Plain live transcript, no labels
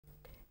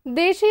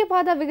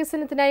ദേശീയപാത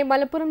വികസനത്തിനായി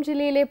മലപ്പുറം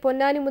ജില്ലയിലെ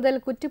പൊന്നാനി മുതൽ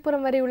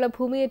കുറ്റിപ്പുറം വരെയുള്ള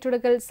ഭൂമി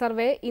ഏറ്റെടുക്കൽ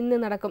സർവേ ഇന്ന്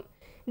നടക്കും.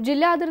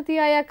 ജില്ലാ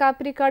അതിർത്തിയായ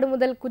കാപ്പിരിക്കാട്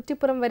മുതൽ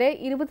കുറ്റിപ്പുറം വരെ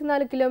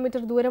 24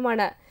 കിലോമീറ്റർ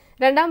ദൂരമാണ്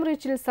രണ്ടാം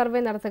റീച്ചിൽ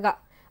സർവേ നടത്തുക.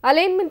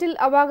 അലൈൻമെന്റിൽ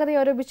അപാകത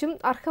ആരോപിച്ചും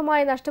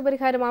അർഹമായ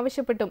നഷ്ടപരിഹാരം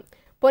ആവശ്യപ്പെട്ടും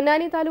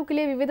പൊന്നാനി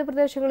താലൂക്കിലെ വിവിധ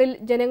പ്രദേശങ്ങളിൽ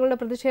ജനങ്ങളുടെ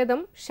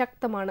പ്രതിഷേധം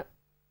ശക്തമാണ്.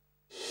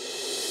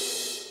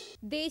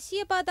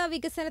 ദേശീയപാത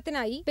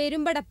വികസനത്തിനായി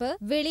പെരുമ്പടപ്പ്,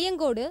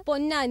 വെളിയങ്കോട്,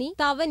 പൊന്നാനി,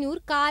 തവനൂർ,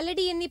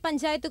 കാലടി എന്നീ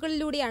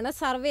പഞ്ചായത്തുകളിലൂടെയാണ്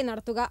സർവേ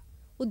നടത്തുക.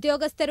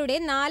 ഉദ്യോഗസ്ഥരുടെ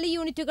 4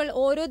 യൂണിറ്റുകൾ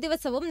ഓരോ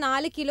ദിവസവും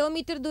 4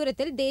 കിലോമീറ്റർ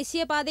ദൂരത്തിൽ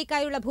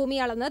ദേശീയപാതയ്ക്കായുള്ള ഭൂമി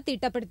അളന്ന്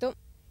തിട്ടപ്പെടുത്തും.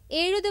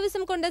 7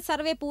 ദിവസം കൊണ്ട്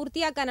സർവേ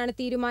പൂർത്തിയാക്കാനാണ്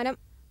തീരുമാനം.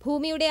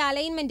 ഭൂമിയുടെ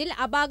അലൈൻമെന്റിൽ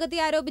അപാകത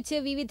ആരോപിച്ച്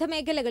വിവിധ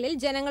മേഖലകളിൽ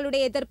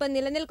ജനങ്ങളുടെ എതിർപ്പ്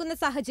നിലനിൽക്കുന്ന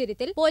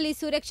സാഹചര്യത്തിൽ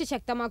പോലീസ് സുരക്ഷ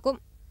ശക്തമാക്കും.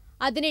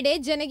 അതിനിടെ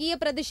ജനകീയ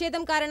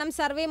പ്രതിഷേധം കാരണം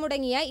സർവേ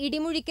മുടങ്ങിയ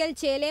ഇടിമുഴിക്കൽ,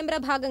 ചേലേമ്പ്ര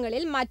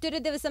ഭാഗങ്ങളിൽ മറ്റൊരു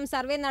ദിവസം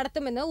സർവേ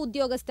നടത്തുമെന്ന്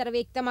ഉദ്യോഗസ്ഥർ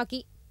വ്യക്തമാക്കി.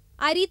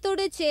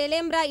 അരീത്തോട്,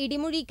 ചേലേമ്പ്ര,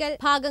 ഇടിമുഴിക്കൽ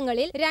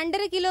ഭാഗങ്ങളിൽ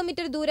 2.5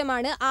 കിലോമീറ്റർ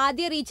ദൂരമാണ്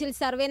ആദ്യ റീച്ചിൽ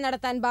സർവേ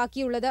നടത്താൻ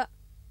ബാക്കിയുള്ളത്.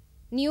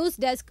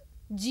 ന്യൂസ് ഡെസ്ക്,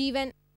 ജീവൻ.